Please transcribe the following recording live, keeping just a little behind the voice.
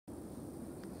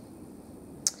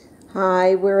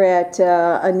Hi, we're at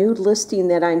a new listing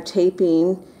that I'm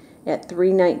taping at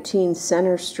 319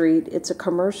 Center Street. It's a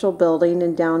commercial building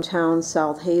in downtown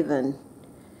South Haven.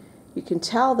 You can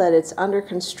tell that it's under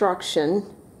construction.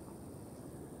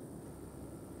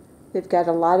 They've got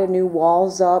a lot of new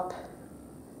walls up,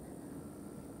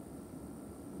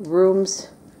 rooms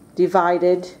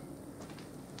divided.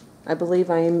 I believe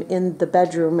I am in the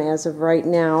bedroom as of right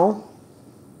now.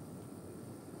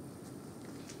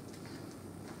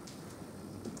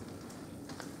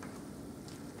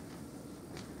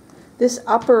 This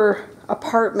upper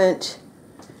apartment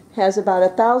has about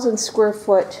 1,000 square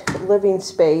foot living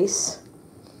space.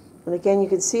 And again, you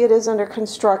can see it is under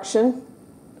construction.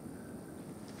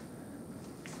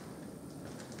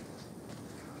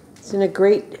 It's in a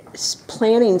great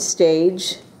planning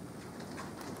stage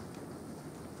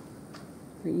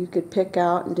where you could pick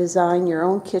out and design your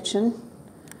own kitchen,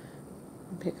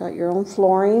 pick out your own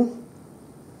flooring.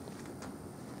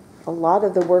 A lot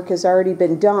of the work has already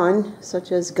been done,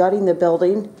 such as gutting the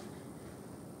building,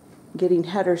 getting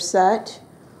headers set.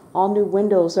 All new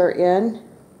windows are in.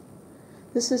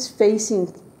 This is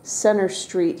facing Center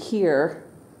Street here,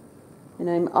 and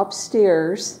I'm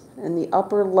upstairs in the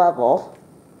upper level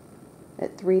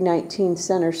at 319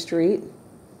 Center Street.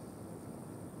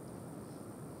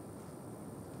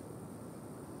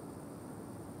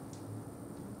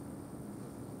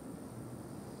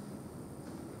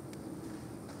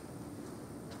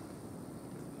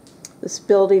 This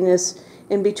building is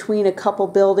in between a couple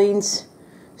buildings,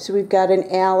 so we've got an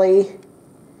alley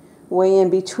way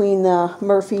in between the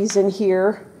Murphy's and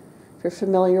here. If you're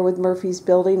familiar with Murphy's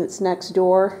building, it's next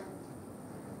door.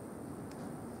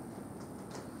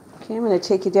 Okay, I'm going to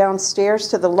take you downstairs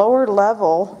to the lower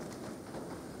level,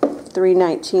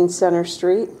 319 Center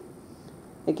Street.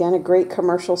 Again, a great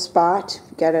commercial spot.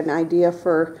 Got an idea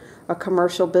for a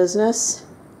commercial business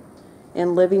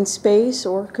and living space,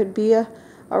 or it could be a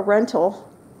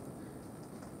rental.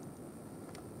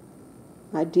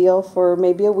 Ideal for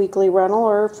maybe a weekly rental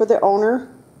or for the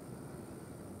owner.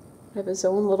 Have his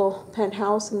own little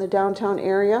penthouse in the downtown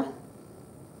area.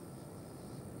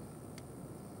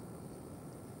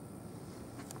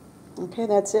 Okay,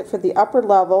 that's it for the upper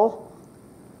level.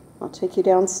 I'll take you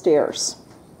downstairs.